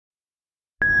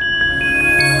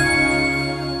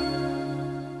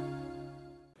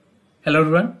Hello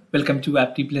everyone, welcome to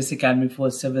Apti Plus Academy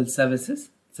for Civil Services.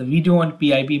 It's a video on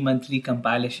PIB monthly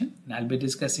compilation, and I'll be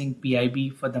discussing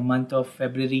PIB for the month of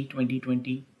February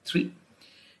 2023.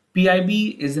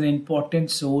 PIB is an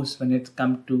important source when it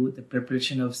comes to the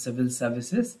preparation of civil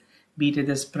services, be it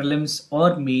as prelims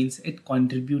or mains. It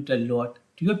contributes a lot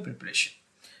to your preparation.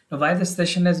 Now, why this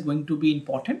session is going to be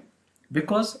important?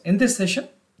 Because in this session,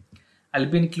 I'll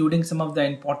be including some of the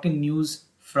important news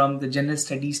from the general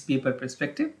studies paper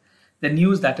perspective. The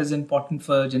news that is important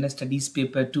for General Studies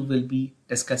Paper 2 will be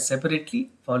discussed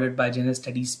separately, followed by General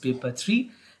Studies Paper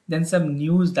 3. Then some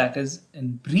news that is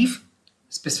in brief,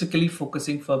 specifically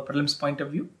focusing for prelims point of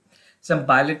view, some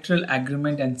bilateral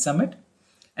agreement and summit,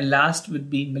 and last would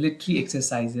be military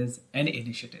exercises and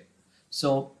initiative.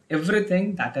 So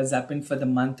everything that has happened for the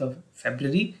month of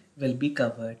February will be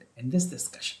covered in this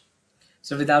discussion.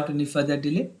 So without any further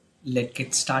delay, let's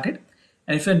get started.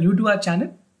 And if you're new to our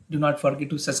channel, do not forget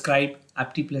to subscribe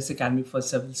Apti Plus Academy for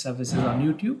Civil Services on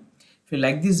YouTube. If you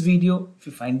like this video, if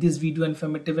you find this video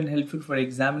informative and helpful for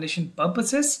examination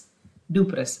purposes, do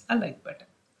press a like button.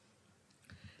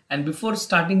 And before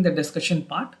starting the discussion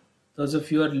part, those of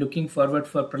you who are looking forward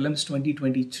for prelims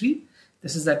 2023,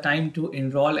 this is the time to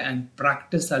enroll and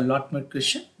practice a lot more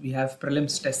question. We have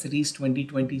prelims test series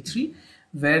 2023,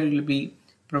 where you will be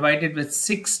provided with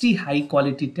 60 high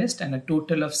quality tests and a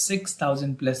total of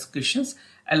 6,000 plus questions,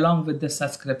 along with the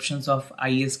subscriptions of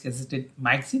IAS Gazetted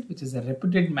magazine, which is a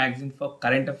reputed magazine for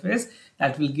current affairs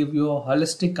that will give you a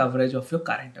holistic coverage of your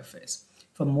current affairs.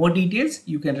 For more details,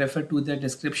 you can refer to the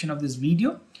description of this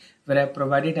video, where I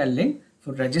provided a link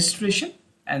for registration,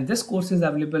 and this course is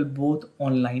available both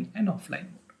online and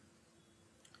offline mode.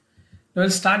 Now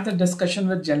we'll start the discussion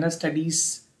with General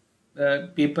Studies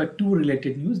Paper 2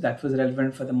 related news that was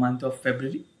relevant for the month of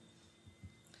February.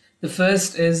 The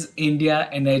first is India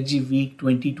Energy Week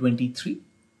 2023.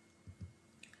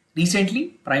 Recently,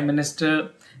 Prime Minister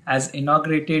has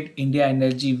inaugurated India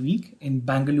Energy Week in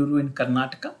Bengaluru in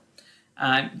Karnataka.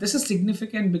 And this is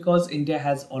significant because India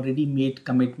has already made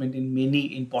commitment in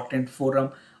many important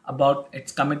forums about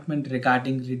its commitment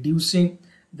regarding reducing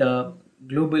the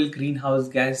global greenhouse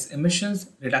gas emissions,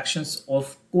 reductions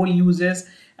of coal uses,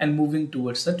 and moving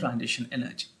towards the transition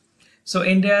energy. So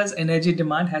India's energy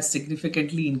demand has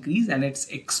significantly increased, and it's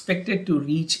expected to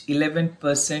reach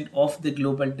 11% of the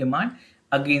global demand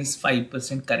against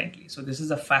 5% currently. So this is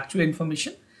a factual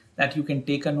information that you can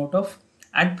take a note of.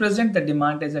 At present, the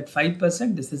demand is at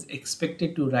 5%. This is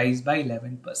expected to rise by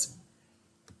 11%.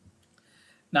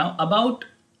 Now about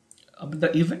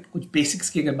the event, कुछ basics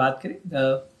की अगर बात करें,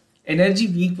 the Energy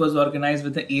Week was organized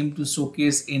with the aim to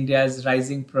showcase India's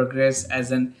rising progress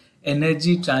as an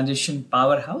energy transition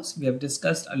powerhouse. We have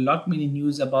discussed a lot many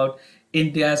news about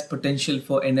India's potential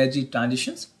for energy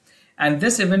transitions, and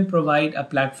this event provides a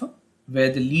platform where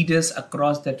the leaders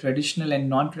across the traditional and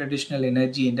non-traditional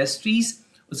energy industries,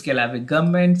 उसके अलावा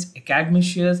governments,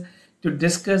 academicians, to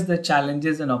discuss the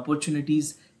challenges and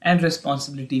opportunities and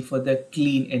responsibility for the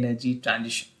clean energy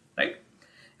transition, right?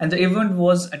 And the event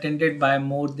was attended by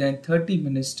more than 30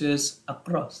 ministers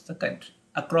across the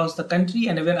country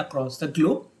and even across the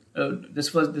globe.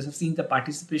 This has seen the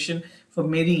participation for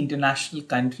many international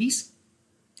countries,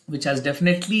 which has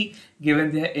definitely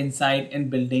given their insight in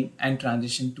building and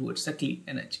transition towards the clean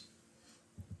energy.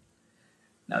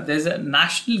 Now, there's a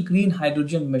national green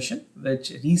hydrogen mission,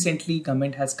 which recently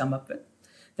government has come up with.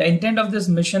 The intent of this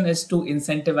mission is to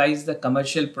incentivize the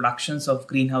commercial productions of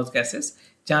greenhouse gases,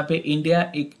 जहाँ पे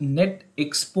India एक net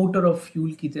exporter of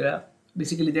fuel की तरह,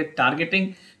 basically they're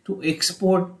targeting to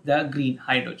export the green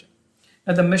hydrogen.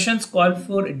 Now the missions call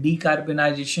for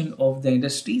decarbonization of the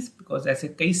industries, because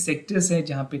ऐसे कई sectors हैं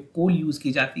जहाँ पे coal use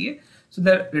की जाती है, so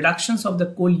the reductions of the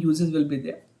coal uses will be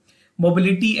there.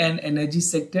 Mobility and energy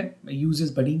sector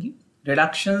uses बढ़ेंगी,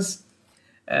 reductions,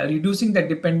 reducing the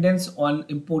dependence on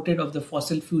imported of the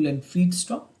fossil fuel and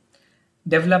feedstock,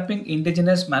 developing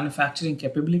indigenous manufacturing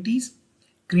capabilities,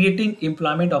 creating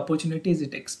employment opportunities.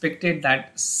 It expected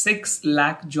that 6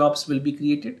 lakh jobs will be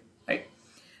created, right?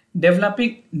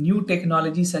 Developing new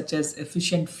technologies such as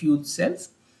efficient fuel cells,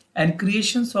 and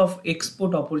creations of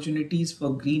export opportunities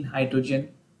for green hydrogen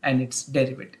and its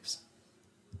derivatives.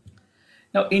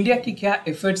 Now, India की क्या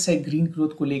efforts है green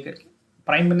growth को लेकर के?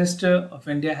 Prime Minister of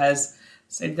India has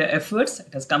said the efforts.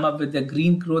 It has come up with the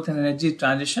green growth and energy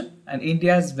transition, and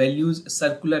India's values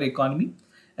circular economy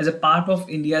as a part of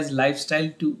India's lifestyle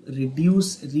to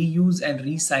reduce, reuse, and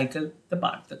recycle the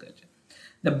part of the culture.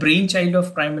 The brainchild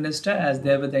of Prime Minister, as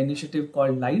there with the initiative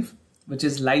called LIFE, which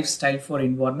is Lifestyle for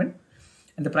Environment.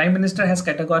 And the Prime Minister has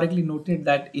categorically noted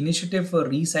that initiative for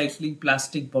recycling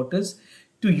plastic bottles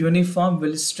to uniform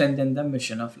will strengthen the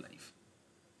mission of LIFE.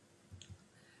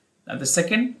 Now the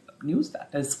second news,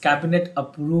 that is cabinet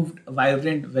approved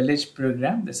vibrant village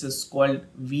program. This is called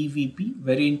VVP.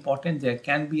 Very important. There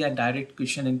can be a direct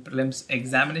question in prelims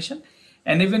examination,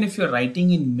 and even if you're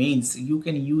writing in mains, you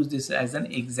can use this as an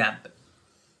example.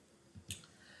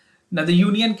 Now the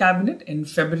Union Cabinet in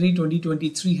February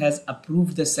 2023 has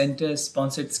approved the center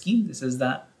sponsored scheme. This is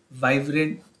the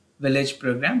Vibrant Village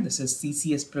program. This is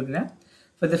CCS program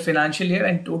for the financial year,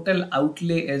 and total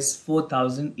outlay is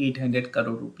 4,800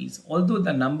 crore rupees. Although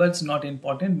the number is not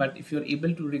important, but if you're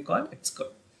able to recall, it's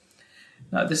good.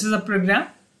 Now this is a program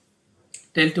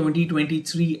till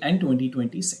 2023 and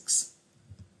 2026.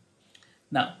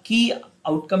 Now key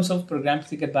outcomes of programs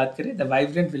की अगर बात करें, the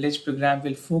Vibrant Village program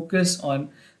will focus on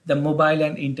the mobile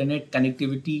and internet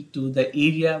connectivity to the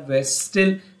area where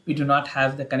still we do not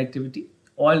have the connectivity.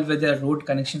 All weather road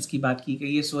connections की बात की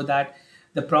गई है, so that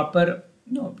the proper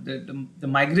the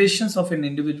migrations of an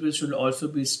individual should also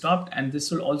be stopped, and this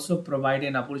will also provide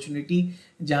an opportunity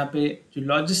जहाँ पे जो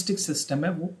logistic system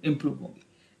है वो improve होगी.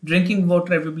 Drinking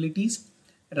water availabilities,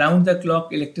 round the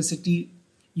clock electricity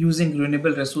using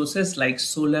renewable resources like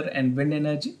solar and wind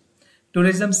energy.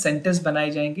 Tourism centers बनाए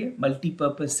जाएंगे,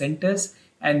 multi-purpose centers,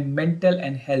 and mental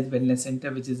and health wellness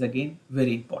center, which is again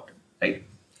very important, right?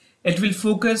 It will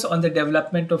focus on the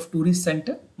development of tourist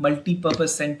center,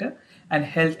 multi-purpose center, and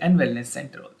health and wellness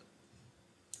center.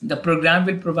 The program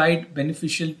will provide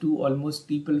beneficial to almost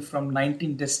people from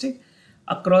 19 districts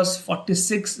across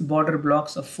 46 border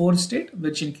blocks of 4 states,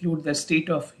 which include the state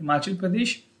of Himachal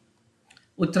Pradesh,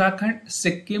 Uttarakhand,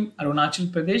 Sikkim,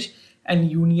 Arunachal Pradesh, and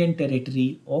Union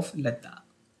Territory of Ladakh.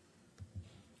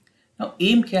 Now,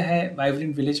 aim क्या है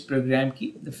Vibrant Village program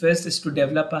की? The first is to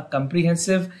develop a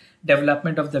comprehensive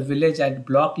development of the village at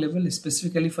block level,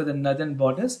 specifically for the northern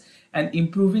borders, and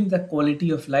improving the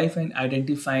quality of life and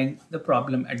identifying the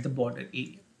problem at the border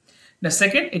area. Now,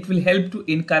 second, it will help to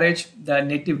encourage the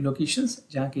native locations,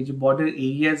 जहाँ के जो border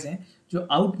areas हैं, जो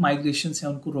out migrations हैं,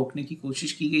 उनको रोकने की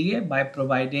कोशिश की गई है by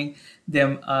providing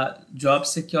them job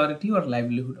security or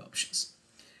livelihood options.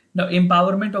 Now,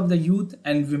 empowerment of the youth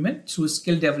and women through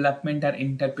skill development and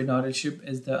entrepreneurship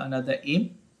is another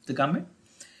aim of the government.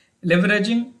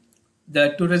 Leveraging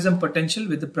the tourism potential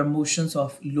with the promotions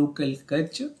of local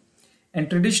culture, and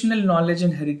traditional knowledge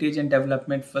and heritage and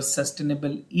development for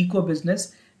sustainable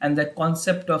eco-business, and the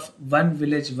concept of one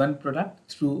village, one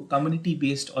product through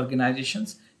community-based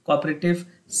organizations, cooperative,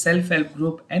 self-help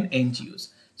group, and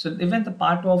NGOs. So even the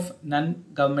part of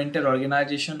non-governmental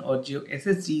organization और जो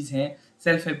ऐसे चीज़ हैं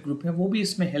self help group है वो भी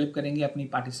इसमें help करेंगे अपनी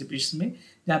पार्टिसिपेशन में,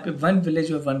 जहाँ पे वन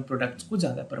विलेज और वन प्रोडक्ट्स को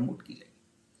ज़्यादा प्रमोट की जाएगी.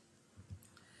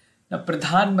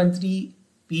 प्रधानमंत्री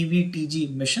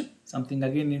PVTG mission, something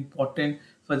again important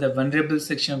for the vulnerable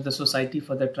section of the society,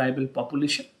 for the tribal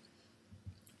population.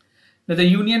 Now, the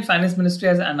Union Finance Ministry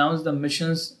has announced the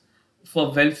missions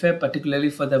for welfare, particularly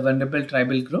for the vulnerable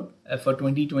tribal group for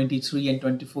 2023 and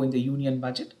 24 in the Union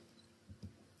budget.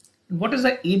 And what is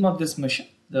the aim of this mission?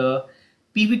 The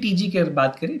PVTG की अगर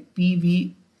बात करें,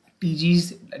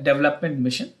 PVTG's development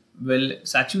mission will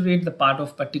saturate the part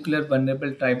of particular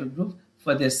vulnerable tribal group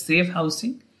for their safe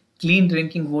housing, clean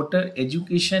drinking water,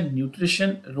 education,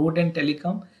 nutrition, road and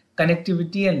telecom,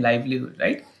 connectivity, and livelihood,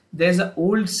 right? There's an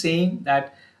old saying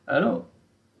that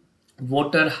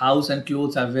water, house, and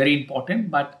clothes are very important,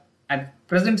 but at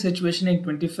present situation in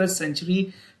 21st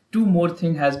century, two more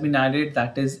things has been added,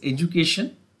 that is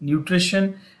education,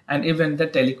 nutrition, and even the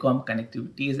telecom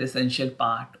connectivity is essential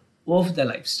part of the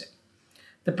lifestyle.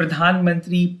 The Pradhan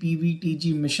Mantri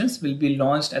PVTG missions will be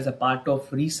launched as a part of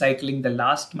recycling the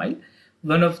last mile,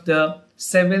 one of the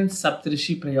 7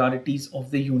 Saptarishi priorities of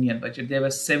the Union budget. There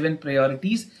were 7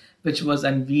 priorities which was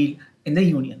unveiled in the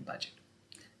Union budget.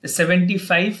 The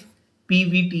 75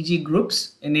 PVTG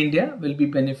groups in India will be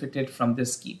benefited from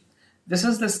this scheme. This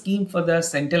is the scheme for the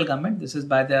central government. This is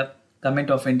by the government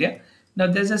of India. Now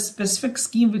there's a specific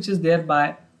scheme which is there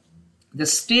by the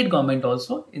state government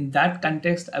also. In that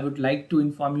context, I would like to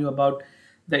inform you about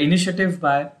the initiative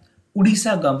by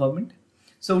Odisha government.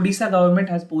 So Odisha government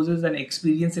has possessed an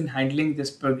experience in handling this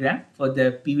program for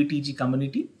the PVTG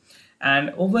community, and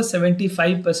over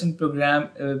 75% program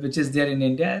which is there in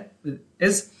India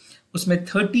is उसमें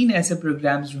 13 ऐसे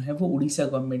programs जो हैं वो Orissa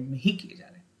government में ही किए जा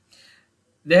रहे हैं.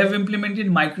 They have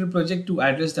implemented micro project to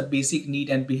address the basic need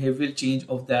and behavioral change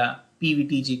of the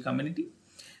PVTG community.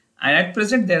 And at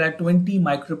present, there are 20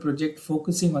 micro projects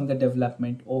focusing on the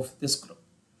development of this group.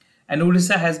 And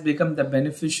Odisha has become the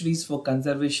beneficiaries for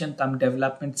conservation cum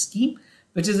development scheme,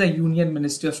 which is a Union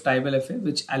Ministry of Tribal Affairs,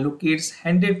 which allocates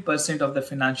 100% of the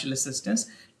financial assistance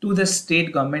to the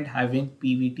state government having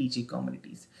PVTG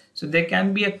communities. So there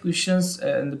can be a questions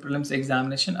in the prelims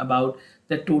examination about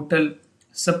the total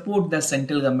support the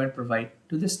central government provide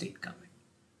to the state government.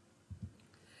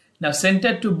 Now,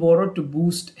 center to borrow to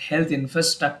boost health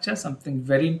infrastructure, something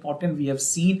very important. We have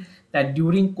seen that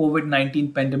during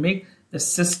COVID-19 pandemic, the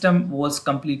system was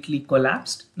completely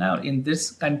collapsed. Now, in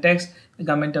this context, the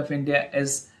government of India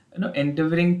is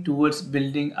endeavoring towards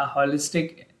building a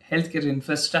holistic healthcare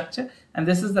infrastructure, and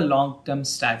this is the long-term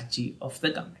strategy of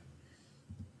the government.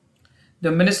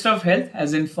 The Minister of Health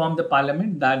has informed the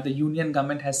Parliament that the Union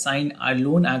government has signed a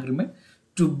loan agreement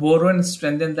to borrow and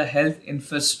strengthen the health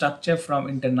infrastructure from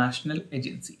international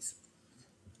agencies.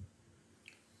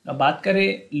 Now, बात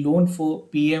करें loan for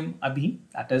PM अभी,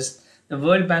 that is, the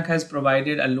World Bank has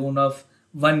provided a loan of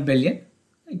 1 billion.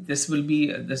 This will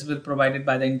be provided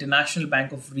by the International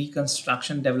Bank of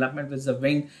Reconstruction Development, with the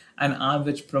wing and arm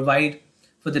which provide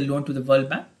for the loan to the World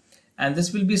Bank. And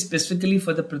this will be specifically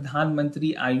for the Pradhan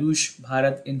Mantri Ayush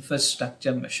Bharat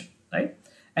Infrastructure Mission, right?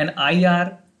 And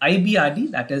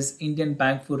IBRD, that is Indian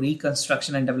Bank for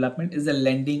Reconstruction and Development, is the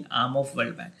lending arm of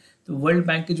World Bank. The World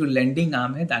Bank की जो lending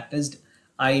arm है, that is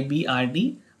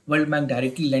IBRD. World Bank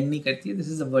directly lend नहीं करती है. This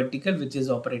is a vertical which is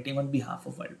operating on behalf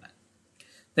of World Bank.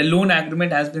 The loan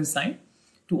agreement has been signed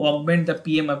to augment the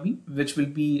PMAB, which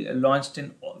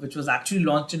was actually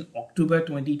launched in October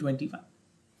 2025.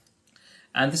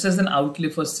 And this is an outlay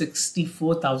for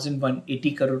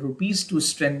 64,180 crore rupees to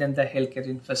strengthen the healthcare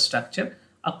infrastructure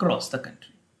across the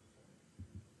country.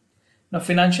 Now,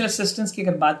 financial assistance की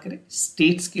अगर बात करें,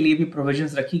 states के लिए भी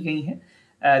provisions रखी गई हैं.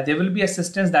 There will be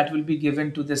assistance that will be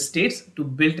given to the states to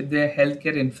build their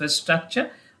healthcare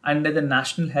infrastructure under the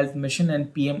National Health Mission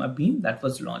and PM Abhiyan that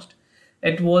was launched.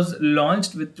 It was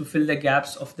launched to fill the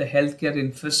gaps of the healthcare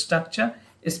infrastructure,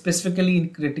 specifically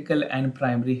in critical and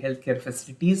primary healthcare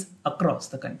facilities across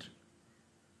the country.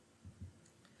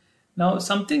 Now,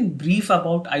 something brief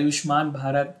about Ayushman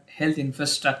Bharat Health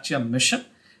Infrastructure Mission.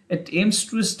 It aims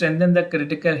to strengthen the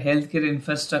critical healthcare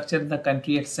infrastructure in the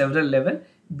country at several levels,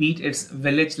 be it its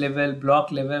village level,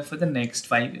 block level, for the next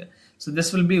 5 years. So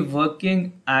this will be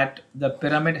working at the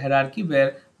pyramid hierarchy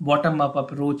where bottom-up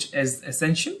approach is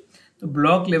essential. So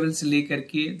block level se lekar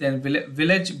ke, then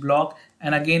village, block,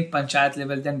 and again panchayat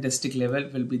level, then district level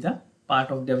will be the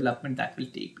part of development that will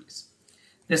take place.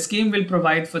 The scheme will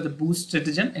provide for the boost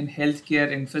citizen in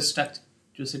healthcare infrastructure.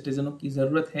 जो citizenों की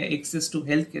ज़रूरत है access to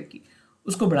healthcare की,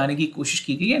 उसको बढ़ाने की कोशिश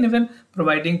की गई, and even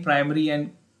providing primary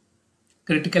and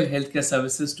critical healthcare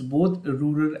services to both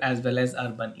rural as well as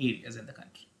urban areas in the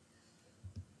country.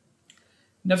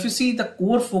 Now, if you see the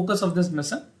core focus of this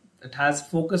mission, it has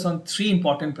focus on 3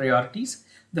 important priorities.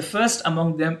 The first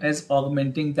among them is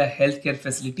augmenting the healthcare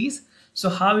facilities. So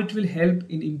how it will help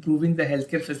in improving the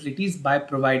healthcare facilities? By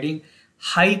providing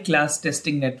high-class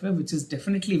testing network, which is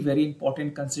definitely very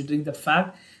important considering the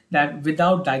fact that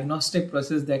without diagnostic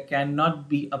process, there cannot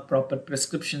be a proper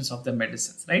prescriptions of the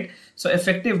medicines, right? So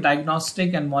effective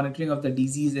diagnostic and monitoring of the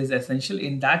disease is essential.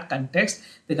 In that context,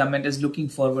 the government is looking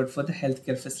forward for the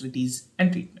healthcare facilities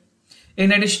and treatment.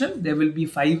 In addition, there will be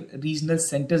 5 regional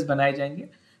centers बनाए जाएंगे,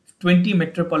 20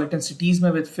 metropolitan cities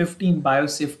में with 15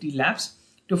 biosafety labs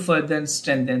to further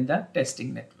strengthen the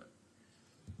testing network.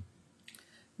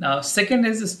 Now, second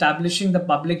is establishing the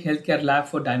public healthcare lab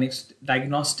for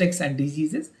diagnostics and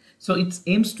diseases. So it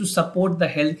aims to support the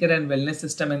healthcare and wellness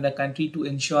system in the country to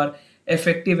ensure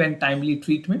effective and timely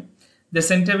treatment. The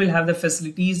center will have the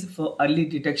facilities for early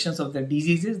detections of the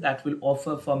diseases that will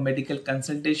offer for medical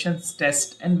consultations,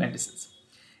 tests, and medicines.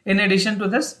 In addition to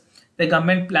this, the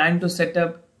government planned to set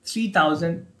up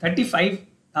 35,000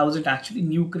 actually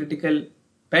new critical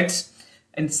beds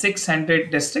in 600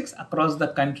 districts across the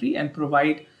country and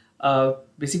provide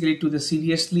basically to the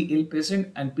seriously ill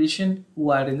patient and patient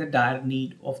who are in the dire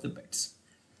need of the beds.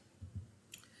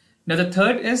 Now, the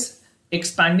third is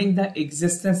expanding the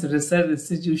existence research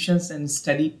institutions and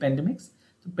study pandemics.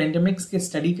 So pandemics के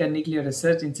study करने के लिए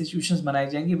research institutions बनाए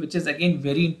जाएंगे, which is again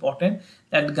very important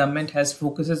that government has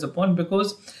focuses upon,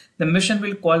 because the mission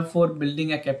will call for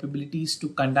building a capabilities to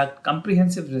conduct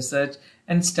comprehensive research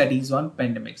and studies on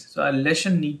pandemics. So a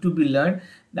lesson need to be learned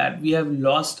that we have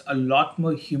lost a lot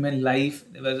more human life.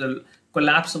 There was a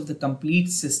collapse of the complete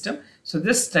system. So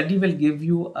this study will give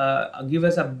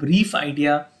us a brief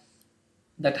idea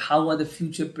that how are the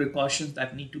future precautions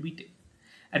that need to be taken.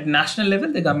 At national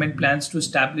level, the government plans to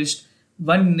establish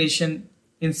one nation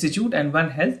institute and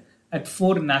one health at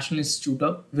 4 National Institute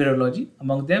of Virology.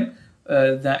 Among them,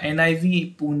 the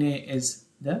NIV Pune is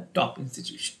the top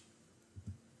institution.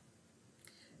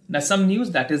 Now, some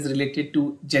news that is related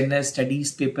to General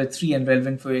Studies Paper 3 and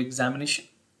relevant for your examination.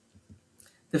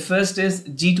 The first is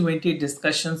G20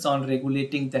 discussions on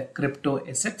regulating the crypto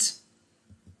assets.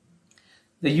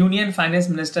 The Union Finance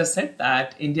Minister said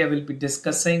that India will be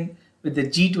discussing with the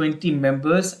G20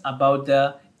 members about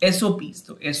the SOPs.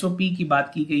 So SOP की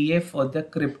बात की गई है for the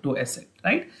crypto asset,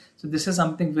 right? So this is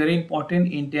something very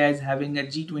important. India is having a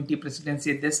G20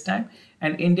 presidency at this time,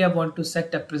 and India want to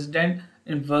set a precedent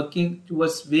in working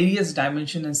towards various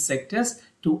dimensions and sectors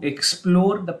to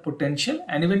explore the potential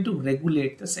and even to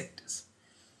regulate the sectors.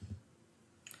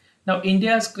 Now,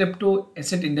 India's crypto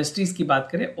asset industries की बात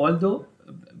करें, although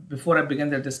before I begin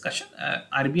the discussion,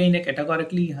 RBI ने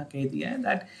categorically यहाँ कह दिया है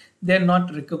that they're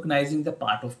not recognizing the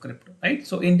part of crypto, right?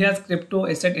 So India's crypto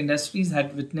asset industries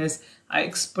had witnessed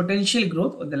exponential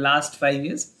growth over the last 5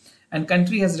 years, and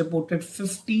country has reported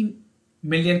 15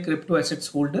 million crypto assets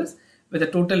holders with a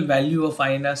total value of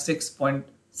INR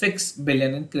 6.6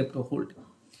 billion in crypto holding.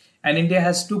 And India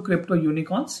has 2 crypto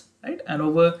unicorns, right? And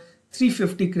over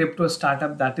 350 crypto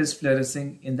startup that is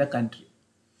flourishing in the country.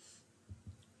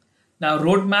 Now,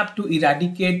 roadmap to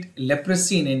eradicate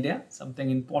leprosy in India, something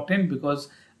important because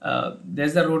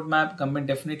there's a roadmap. Government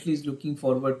definitely is looking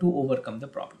forward to overcome the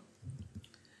problem.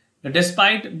 Now,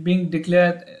 despite being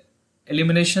declared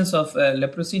eliminations of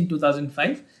leprosy in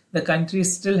 2005, the country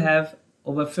still have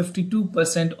over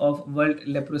 52% of world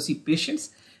leprosy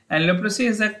patients. And leprosy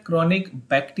is a chronic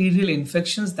bacterial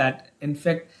infections that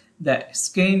infect the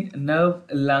skin, nerve,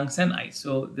 lungs, and eyes.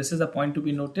 So this is a point to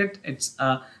be noted. It's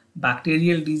a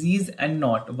bacterial disease and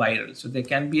not viral. So there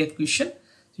can be a question.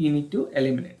 So you need to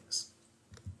eliminate this.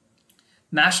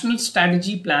 National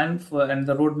strategy plan for and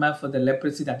the roadmap for the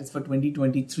leprosy, that is for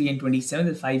 2023 and 27,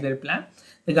 the 5-year plan.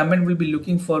 The government will be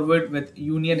looking forward with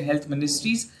union health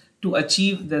ministries to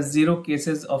achieve the 0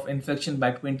 cases of infection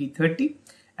by 2030.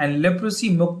 And leprosy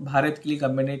मुक्त भारत के लिए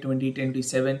government ने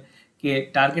 2027 के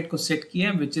target को set किया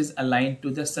है, which is align to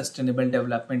the sustainable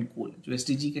development goal. जो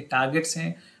SDG के टारगेट्स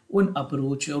हैं उन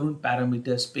अप्रोच और उन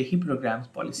पैरामीटर्स पे ही प्रोग्राम्स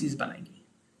पॉलिसीज बनाएंगे.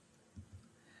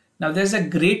 Now there's a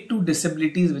grade 2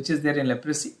 disabilities which is there in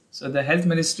leprosy. So the health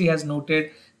ministry has noted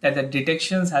that the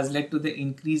detections has led to the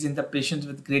increase in the patients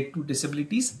with grade 2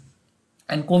 disabilities,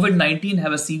 and COVID-19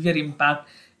 have a severe impact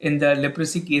in the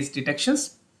leprosy case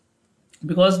detections,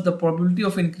 because the probability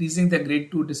of increasing the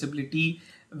grade 2 disability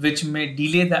which may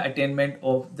delay the attainment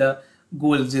of the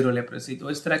goal zero leprosy. तो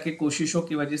इस तरह के कोशिशों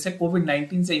की वजह से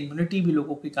COVID-19 से immunity भी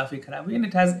लोगों की काफी खराब हुई, and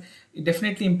it has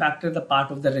definitely impacted the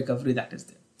part of the recovery that is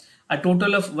there. A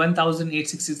total of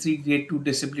 1,863 grade 2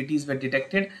 disabilities were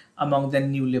detected among the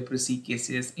new leprosy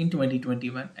cases in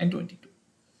 2021 and 22.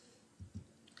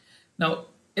 Now,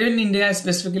 in India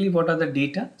specifically, what are the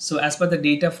data? So as per the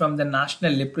data from the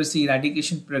National Leprosy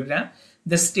Eradication Program,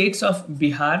 the states of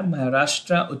Bihar,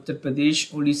 Maharashtra, Uttar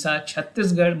Pradesh, Odisha,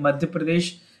 Chhattisgarh, Madhya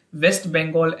Pradesh, West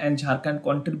Bengal and Jharkhand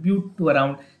contribute to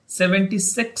around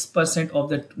 76% of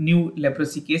the new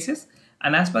leprosy cases.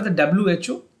 And as per the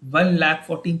WHO,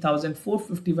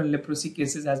 1,14,451 leprosy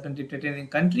cases has been detected in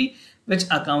country, which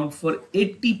account for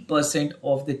 80%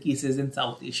 of the cases in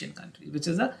South Asian countries, which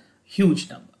is a huge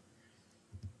number.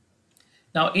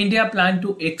 Now, India plan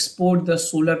to export the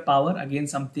solar power, again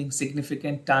something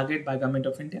significant target by Government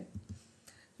of India.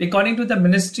 According to the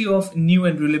Ministry of New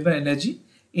and Renewable Energy,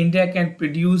 India can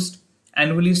produce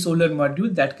annually solar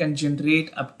module that can generate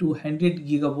up to 100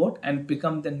 gigawatt and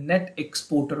become the net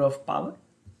exporter of power.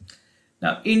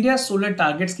 Now, India's solar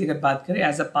targets की अगर बात करें,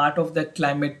 as a part of the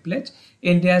climate pledge,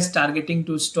 India is targeting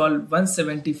to install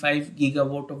 175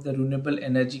 gigawatt of the renewable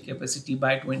energy capacity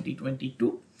by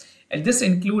 2022. And this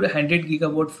include 100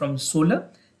 gigawatt from solar,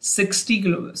 60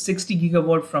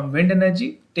 gigawatt from wind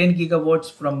energy, 10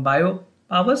 gigawatts from bio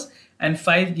powers, and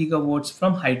 5 gigawatts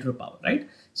from hydropower, right?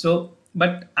 So,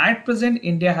 but at present,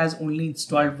 India has only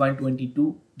installed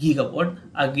 122 gigawatt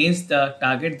against the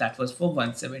target that was for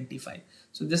 175.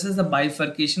 So this is the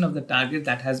bifurcation of the target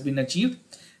that has been achieved.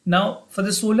 Now, for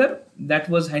the solar, that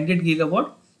was 100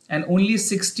 gigawatt and only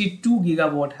 62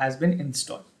 gigawatt has been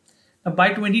installed. Now, by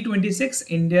 2026,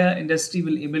 India industry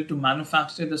will be able to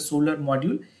manufacture the solar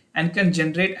module and can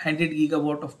generate 100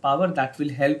 gigawatt of power that will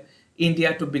help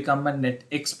India to become a net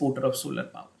exporter of solar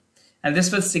power. And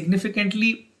this will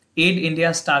significantly aid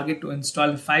India's target to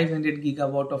install 500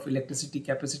 gigawatt of electricity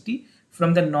capacity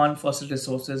from the non-fossil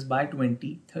resources by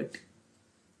 2030.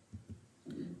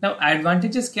 Now,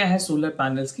 advantages क्या है solar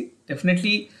panels की?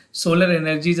 Definitely, solar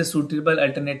energy is a suitable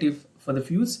alternative for the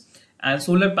fuels, and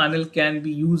solar panel can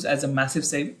be used as a massive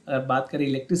saving. अगर बात करें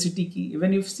electricity की,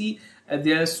 even if see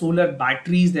there are solar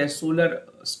batteries, there are solar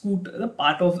scooter, the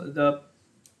part of the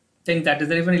thing that is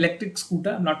there, even electric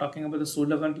scooter. I'm not talking about the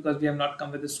solar one because we have not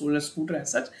come with the solar scooter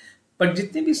as such. But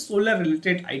जितने भी solar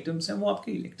related items हैं वो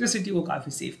आपके electricity को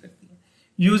काफी save करती हैं.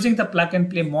 Using the plug and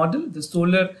play model, the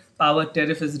solar power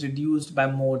tariff is reduced by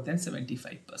more than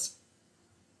 75%.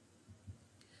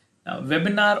 Now,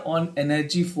 webinar on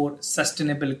energy for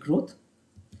sustainable growth.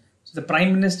 So the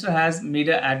Prime Minister has made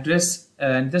an address,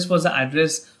 and this was an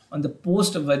address on the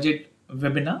post-budget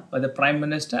webinar by the Prime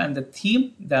Minister, and the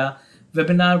theme, the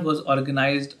webinar was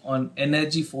organized on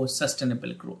energy for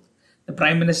sustainable growth. The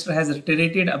Prime Minister has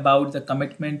reiterated about the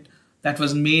commitment that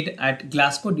was made at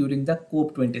Glasgow during the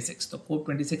COP26. तो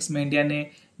COP26 में India ने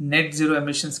net zero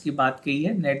emissions की बात कही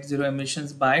है, net zero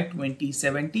emissions by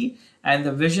 2070 and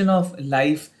the vision of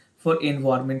life for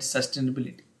environment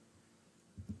sustainability.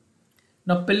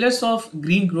 Now, pillars of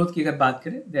green growth की अगर बात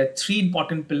करें, there are three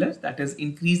important pillars, that is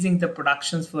increasing the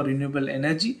productions for renewable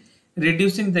energy,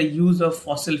 reducing the use of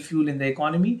fossil fuel in the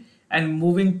economy, and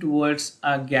moving towards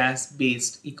a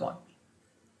gas-based economy.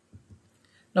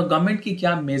 Now, government की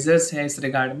क्या measures हैं इस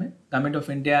regard में? Government of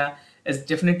India is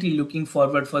definitely looking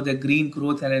forward for the green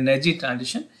growth and energy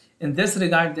transition. In this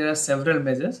regard, there are several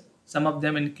measures. Some of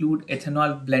them include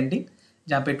ethanol blending,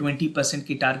 जहाँ पे 20%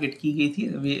 की target की गई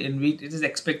थी. It is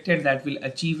expected that we'll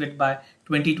achieve it by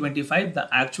 2025. The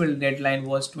actual deadline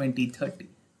was 2030,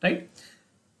 right?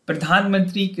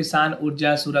 प्रधानमंत्री किसान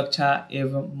ऊर्जा सुरक्षा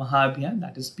एवं महाअभियान,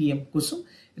 that is PM Kusum.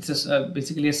 It's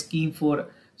basically a scheme for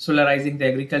solarizing the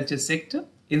agriculture sector.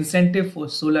 Incentive for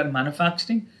solar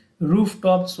manufacturing,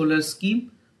 rooftop solar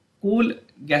scheme, coal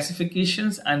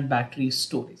gasifications, and battery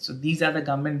storage. So these are the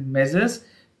government measures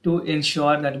to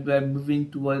ensure that we are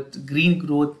moving towards green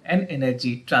growth and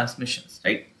energy transmissions,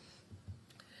 right?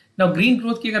 Now, green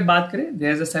growth की अगर बात करें,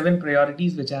 there's a 7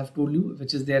 priorities which I have told you,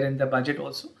 which is there in the budget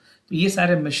also. तो ये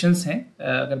सारे missions हैं.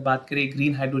 अगर बात करें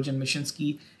green hydrogen missions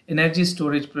की, energy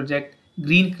storage project,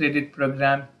 green credit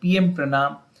program, PM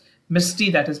Pranam, Misty,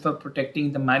 that is for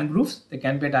protecting the mangroves. There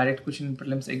can be a direct question in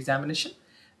prelims examination.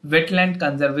 Wetland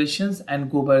conservations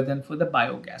and Govardhan for the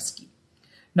biogas scheme.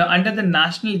 Now, under the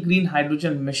National Green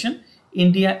Hydrogen Mission,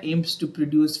 India aims to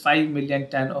produce 5 million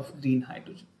ton of green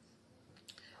hydrogen.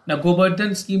 Now,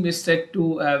 Govardhan scheme is set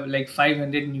to have like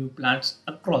 500 new plants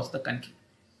across the country.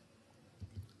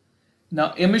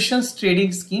 Now, emissions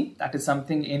trading scheme, that is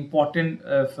something important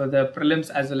for the prelims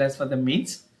as well as for the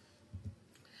mains.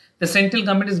 The central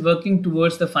government is working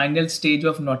towards the final stage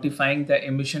of notifying the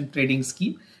emission trading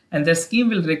scheme, and the scheme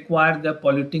will require the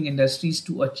polluting industries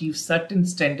to achieve certain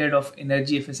standard of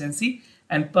energy efficiency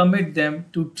and permit them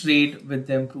to trade with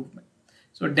the improvement.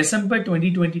 So December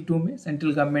 2022 में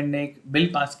central government ने एक bill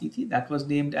pass की थी, that was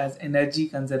named as Energy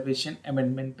Conservation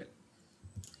Amendment Bill.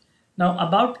 Now,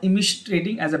 about emission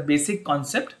trading as a basic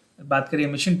concept, बात करें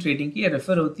emission trading की,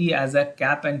 refer होती है as a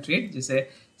cap and trade, जिसे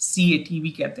CAT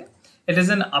भी कहते हैं. It is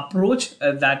an approach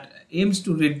that aims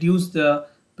to reduce the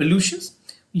pollutions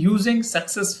using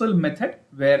successful method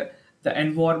where the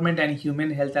environment and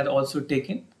human health are also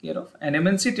taken care of. An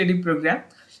MNC trading program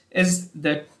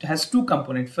has two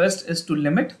components. First is to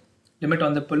limit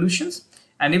on the pollutions,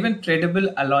 and even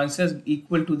tradable allowances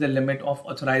equal to the limit of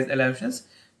authorized allowances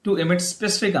to emit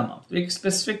specific amount. तो एक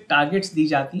specific targets दी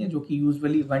जाती हैं जो कि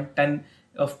usually 1 ton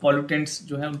of pollutants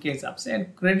जो है उनके हिसाब से,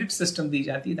 and credit system दी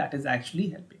जाती है that is actually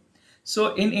helping.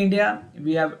 So in India,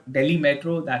 we have Delhi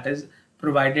Metro that is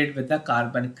provided with the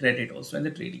carbon credit also in the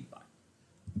trading part.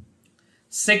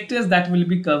 Sectors that will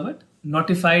be covered,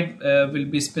 notified will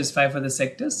be specified for the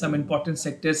sectors. Some important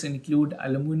sectors include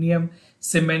aluminium,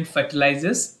 cement,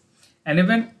 fertilizers, and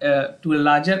even to a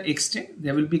larger extent,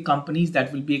 there will be companies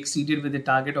that will be exceeded with the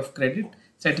target of credit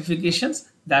certifications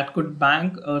that could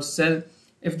bank or sell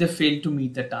if they fail to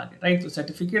meet the target, right? So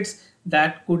certificates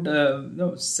that could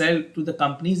sell to the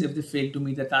companies if they fail to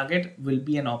meet the target will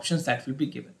be an option that will be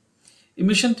given.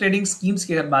 Emission trading schemes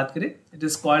की अगर बात करें, it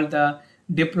is called the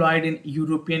deployed in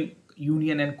European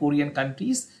Union and Korean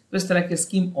countries. तो इस तरह के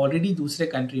scheme already दूसरे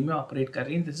country में operate कर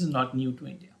रही हैं. This is not new to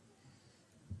India.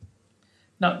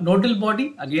 Now, nodal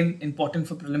body, again important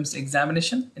for prelims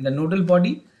examination. In the nodal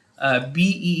body,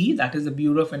 BEE, that is the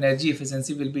Bureau of Energy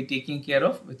Efficiency, will be taking care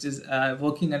of, which is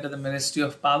working under the Ministry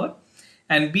of Power.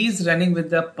 And B is running with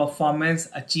the Performance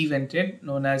Achievement Rate,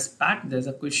 known as PAT. There's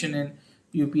a question in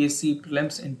UPSC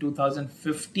prelims in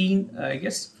 2015, I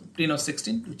guess 15 or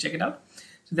 16, to check it out.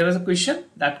 So there was a question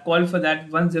that called for that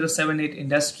 1078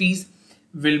 industries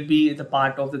will be the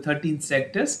part of the 13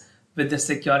 sectors with the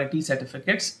security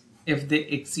certificates if they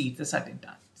exceed the certain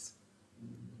targets.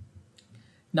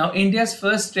 Now, India's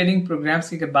first trading programs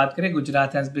की अगर बात करें,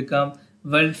 Gujarat has become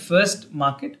world first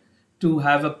market to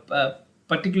have a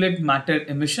particulate matter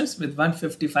emissions with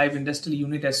 155 industrial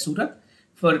unit as Surat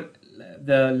for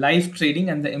the live trading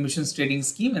and the emissions trading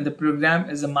scheme. And the program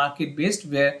is a market based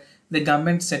where the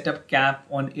government set up cap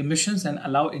on emissions and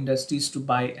allow industries to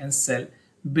buy and sell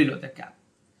below the cap.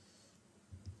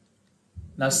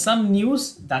 Now, some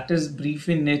news that is brief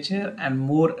in nature and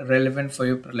more relevant for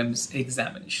your prelims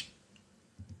examination.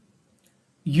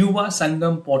 Yuva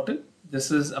Sangam portal.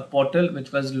 This is a portal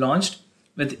which was launched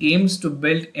with aims to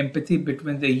build empathy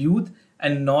between the youth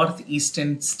and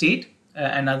northeastern state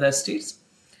and other states.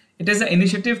 It is an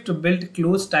initiative to build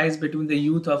close ties between the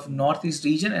youth of northeast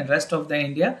region and rest of the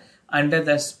India under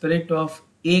the spirit of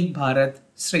Ek Bharat,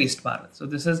 Shrestha Bharat. So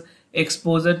this is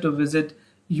exposure to visit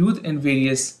youth in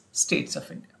various states of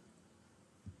India.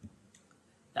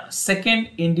 Now, second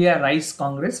India Rice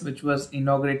Congress, which was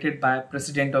inaugurated by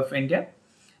President of India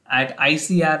at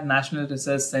ICR National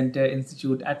Research Center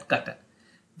Institute at Qatar.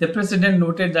 The President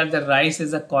noted that the rice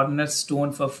is a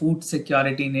cornerstone for food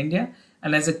security in India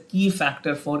and as a key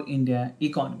factor for India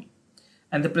economy.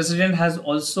 And the President has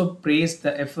also praised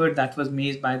the effort that was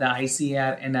made by the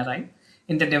ICAR NRI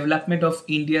in the development of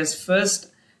India's first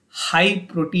high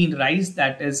protein rice,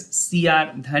 that is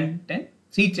CR310.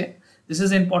 This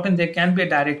is important. There can be a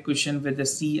direct question with the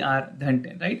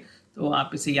CR310, right? So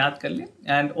आप इसे याद कर लें.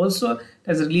 And also it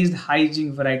has released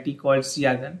hygiene variety called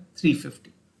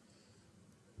CR350.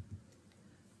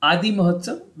 Adi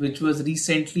Mahotsav, which was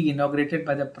recently inaugurated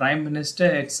by the Prime Minister.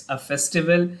 It's a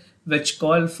festival which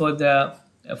called for the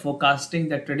forecasting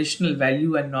the traditional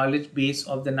value and knowledge base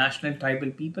of the national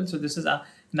tribal people. So this is a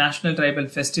national tribal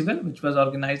festival which was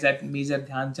organized at Major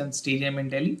Dhyan Chand Stadium in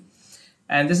Delhi.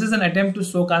 And this is an attempt to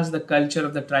showcase the culture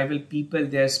of the tribal people,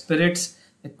 their spirits,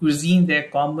 the cuisine, their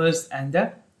commerce, and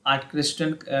the art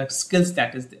Christian skills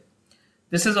that is there.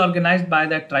 This is organized by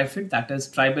the TRIFED, that is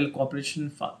Tribal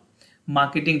Cooperation for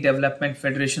Marketing Development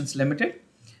Federations Limited.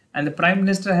 And the Prime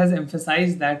Minister has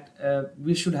emphasized that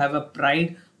we should have a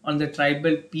pride on the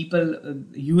tribal people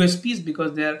USPs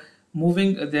because they are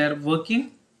moving, they are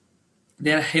working,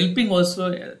 they are helping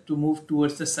also to move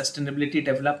towards the sustainability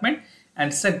development,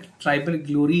 and it's a tribal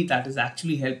glory that is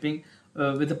actually helping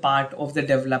with the part of the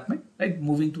development, right?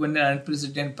 Moving to an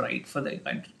unprecedented pride for the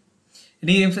country. And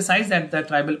he emphasized that the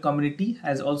tribal community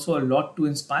has also a lot to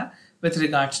inspire with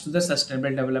regards to the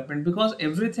sustainable development because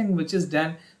everything which is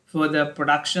done for the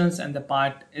productions and the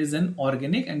part is an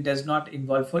organic and does not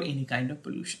involve for any kind of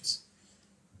pollutions.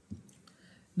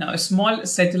 Now, a small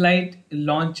satellite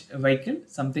launch vehicle,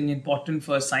 something important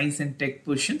for science and tech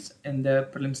portions in the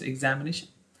prelims examination.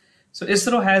 So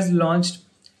ISRO has launched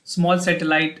small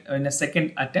satellite in a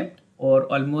second attempt or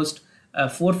almost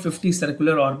 450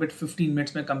 circular orbit 15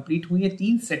 minutes में complete हुई है.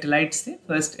 3 satellites थे.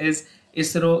 First is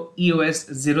ISRO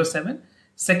EOS-07.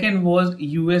 Second was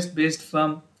US based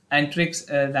firm Antrix,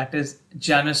 that is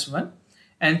Janus 1,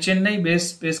 and Chennai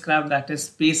based spacecraft that is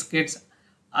SpaceKit's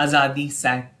Azadi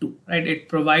Sat 2. Right? It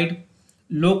provides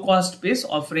low cost space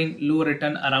offering low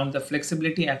return around the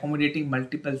flexibility accommodating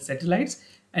multiple satellites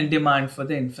and demand for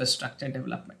the infrastructure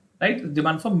development. Right?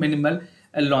 Demand for minimal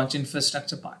launch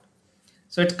infrastructure part.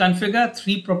 So it configures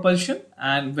 3 propulsion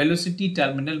and velocity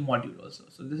terminal module also.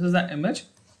 So this is an image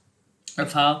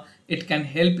of how it can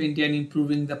help India in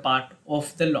improving the part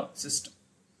of the launch system.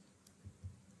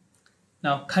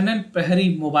 Now, Khanan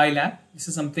Prahari mobile app. This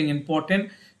is something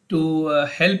important to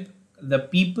help the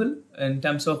people in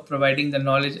terms of providing the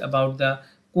knowledge about the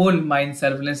coal mine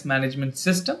surveillance management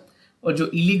system. और जो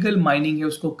illegal mining है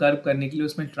उसको curb करने के लिए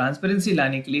उसमें transparency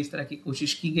लाने के लिए इस तरह की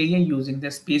कोशिश की गई है using the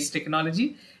space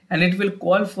technology, and it will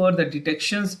call for the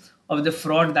detections of the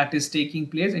fraud that is taking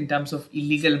place in terms of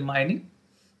illegal mining.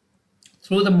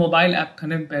 Through the mobile app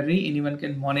Khanan Prahari, anyone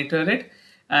can monitor it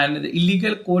and the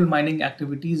illegal coal mining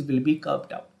activities will be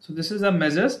curbed out. So this is a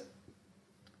measures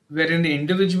wherein the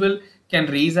individual can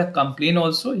raise a complaint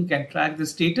also, he can track the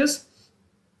status,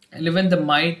 and even the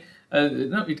mine,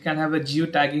 it can have a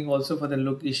geotagging also for the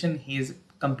location he is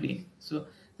complaining. So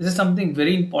this is something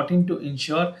very important to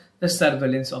ensure the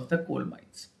surveillance of the coal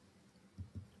mines.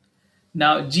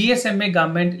 Now, GSMA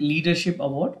Government Leadership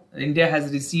Award. India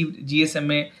has received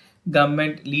GSMA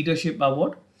Government Leadership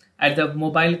Award at the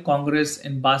Mobile Congress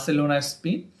in Barcelona,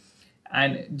 Spain.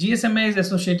 And GSMA is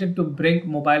associated to bring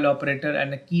mobile operator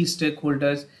and key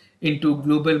stakeholders into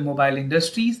global mobile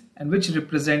industries, and which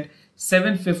represent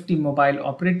 750 mobile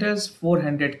operators,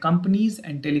 400 companies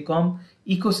and telecom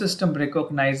ecosystem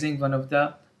recognizing one of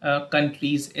the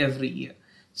countries every year.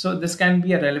 So this can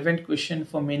be a relevant question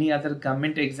for many other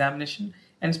government examination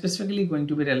and specifically going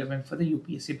to be relevant for the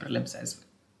UPSC prelims as well.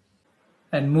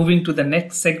 And moving to the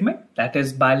next segment, that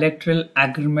is bilateral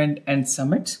agreement and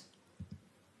summits.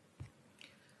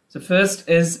 So first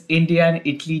is India and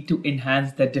Italy to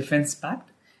enhance the defense pact.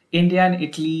 India and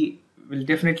Italy will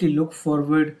definitely look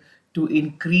forward to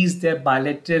increase their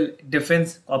bilateral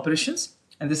defense cooperations.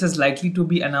 And this is likely to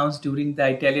be announced during the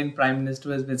Italian Prime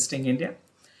Minister is visiting India.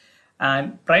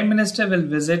 And Prime Minister will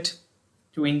visit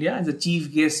to India as a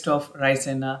chief guest of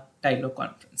Raisina Dialogue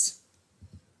Conference.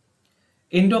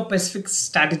 Indo-Pacific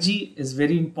strategy is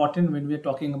very important when we are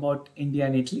talking about India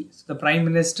and Italy. So the Prime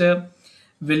Minister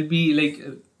will be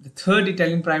the third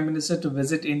Italian Prime Minister to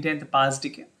visit India in the past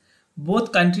decade.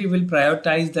 Both countries will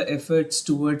prioritize the efforts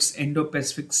towards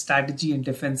Indo-Pacific strategy and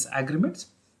defense agreements.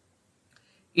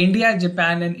 India,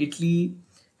 Japan and Italy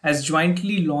has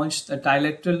jointly launched a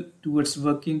trilateral towards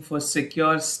working for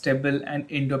secure, stable and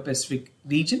Indo-Pacific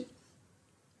region.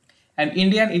 And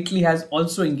India and Italy has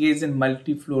also engaged in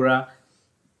multiflora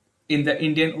in the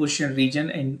Indian Ocean region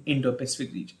and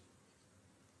Indo-Pacific region.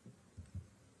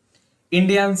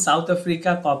 India and South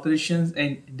Africa cooperations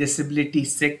in disability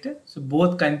sector. So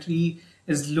both countries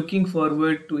is looking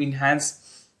forward to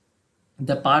enhance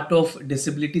the part of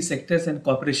disability sectors and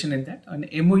cooperation in that. An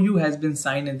MOU has been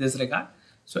signed in this regard.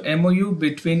 So MOU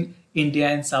between India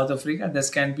and South Africa, this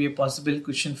can be a possible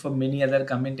question for many other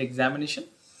government examination.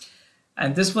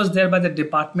 And this was there by the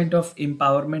Department of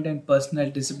Empowerment and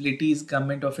Personal Disabilities,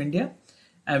 Government of India,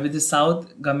 and with the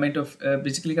South Government of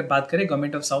basically baat kare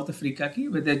Government of South Africa ki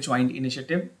with a joint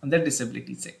initiative on the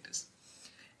disability sectors.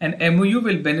 And MOU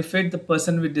will benefit the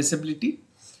person with disability,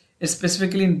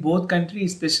 specifically in both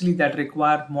countries, especially that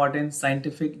require modern,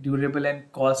 scientific, durable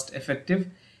and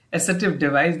cost-effective assistive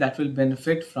device that will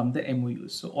benefit from the MOU.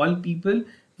 So all people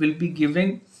will be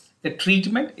giving the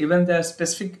treatment, even the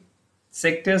specific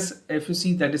sectors. If you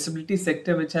see the disability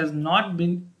sector which has not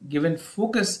been given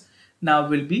focus, now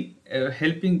will be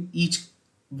helping each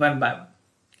one by one.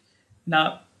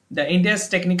 Now, the India's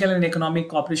Technical and Economic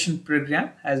Cooperation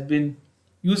Program has been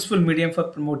useful medium for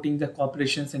promoting the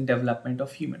cooperations and development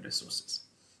of human resources.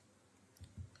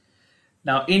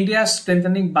 Now, India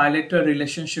strengthening bilateral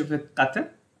relationship with Qatar.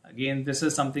 Again, this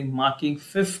is something marking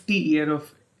 50 years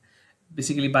of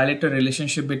basically bilateral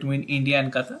relationship between India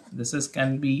and Qatar. This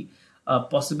can be a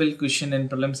possible question in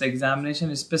prelims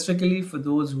examination, specifically for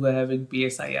those who are having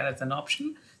PSIR as an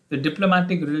option. The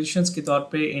diplomatic relations के तौर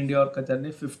पे India और Qatar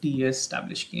ने 50 years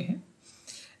establish किए हैं.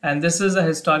 And this is a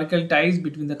historical ties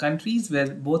between the countries where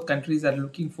both countries are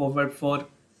looking forward for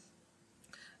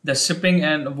the shipping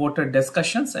and water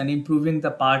discussions and improving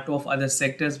the part of other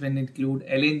sectors when include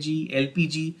LNG,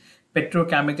 LPG,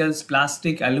 petrochemicals,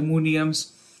 plastic,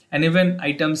 aluminiums, and even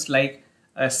items like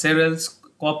cereals,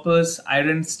 coppers,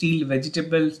 iron, steel,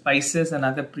 vegetables, spices, and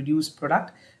other produced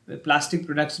product. Plastic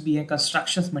products भी हैं,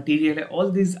 constructions material,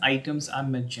 all these items are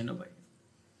mentioned over here.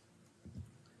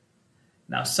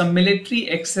 Now, some military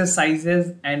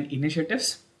exercises and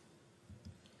initiatives.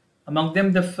 Among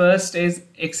them, the first is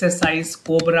exercise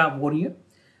Cobra Warrior.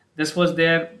 This was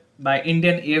there by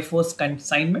Indian Air Force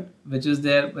consignment, which is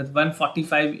there with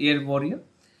 145 Air Warrior.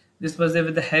 This was there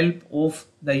with the help of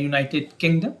the United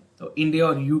Kingdom. So India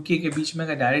और UK के बीच में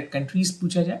अगर direct countries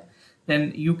पूछा जाए,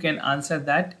 then you can answer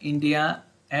that India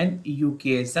and UK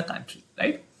is the country,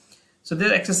 right? So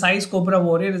this exercise Cobra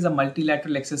Warrior is a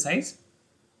multilateral exercise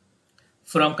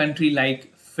from country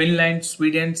like Finland,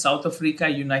 Sweden, South Africa,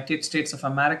 United States of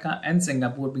America, and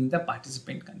Singapore being the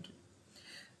participant country.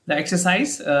 The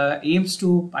exercise aims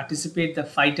to participate the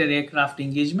fighter aircraft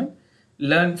engagement,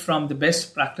 learn from the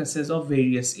best practices of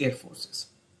various air forces.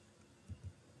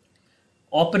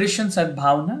 Operation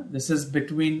Sadbhavna, this is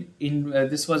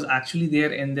this was actually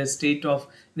there in the state of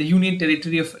the Union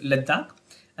Territory of Ladakh,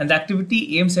 and the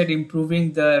activity aims at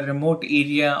improving the remote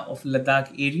area of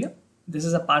Ladakh area. This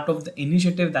is a part of the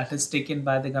initiative that is taken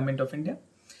by the Government of India,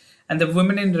 and the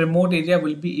women in remote area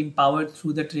will be empowered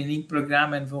through the training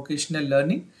program and vocational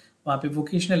learning. वहाँ पे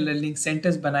vocational learning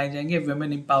centers बनाए जाएंगे,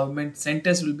 women empowerment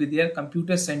centers will be there,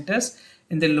 computer centers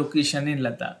in the location in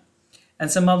Ladakh. And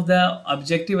some of the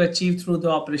objective achieved through the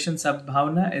Operation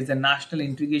Sadbhavna is the national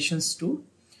integrations to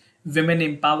women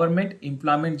empowerment,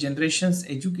 employment generations,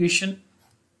 education,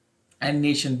 and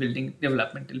nation building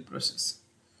developmental process.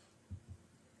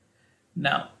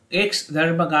 Now,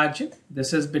 ex-Dharma Garjan,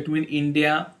 this is between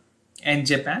India and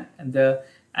Japan, and the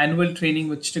annual training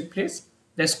which took place.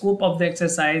 The scope of the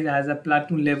exercise has a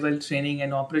platoon level training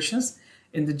and operations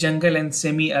in the jungle and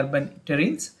semi-urban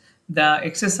terrains. The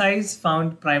exercise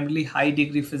found primarily high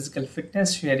degree physical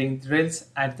fitness, sharing drills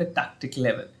at the tactic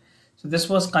level. So this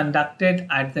was conducted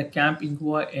at the Camp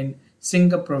Ingwa in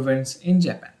Singa province in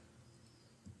Japan.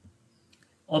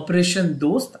 Operation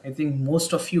Dost, I think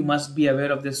most of you must be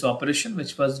aware of this operation,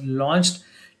 which was launched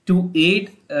to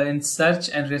aid in search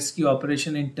and rescue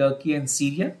operation in Turkey and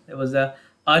Syria. There was a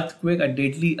earthquake, a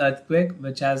deadly earthquake,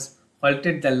 which has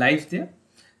halted the life there.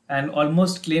 and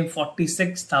almost claim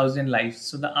 46,000 lives.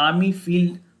 So the Army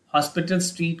Field Hospital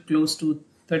treat close to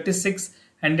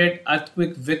 3,600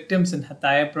 earthquake victims in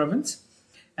Hatay province.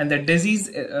 And the disease,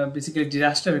 basically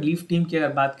disaster relief team की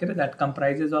अगर बात करें, that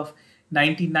comprises of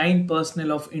 99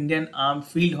 personnel of Indian Armed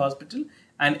Field Hospital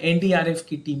and NDRF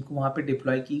की team को वहाँ पे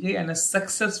deploy की गई, and a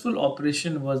successful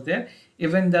operation was there.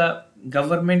 Even the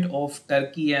government of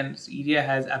Turkey and Syria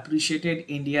has appreciated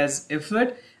India's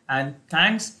effort and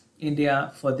thanks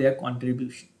India for their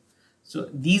contribution. So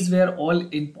these were all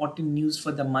important news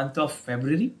for the month of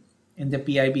February in the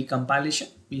PIB compilation.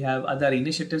 We have other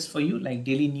initiatives for you like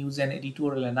daily news and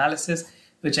editorial analysis,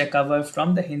 which I cover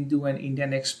from the Hindu and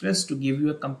Indian Express to give you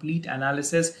a complete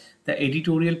analysis. The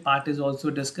editorial part is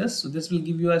also discussed. So this will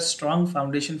give you a strong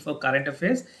foundation for current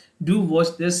affairs. Do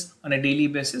watch this on a daily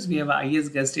basis. We have a IS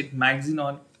Guested magazine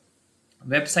on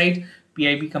website.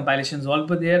 PIB compilations all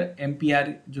over there.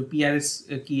 MPR, जो PRS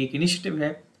की एक initiative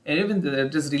है, even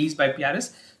just released by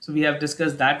PRS. So we have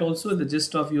discussed that also. The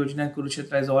gist of Yojana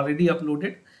Kurukshetra is already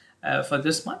uploaded for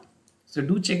this month. So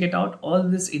do check it out. All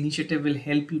this initiative will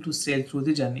help you to sail through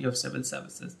the journey of civil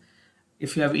services.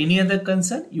 If you have any other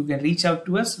concern, you can reach out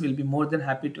to us. We'll be more than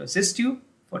happy to assist you.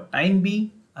 For time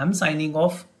being, I'm signing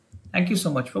off. Thank you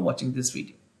so much for watching this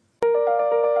video.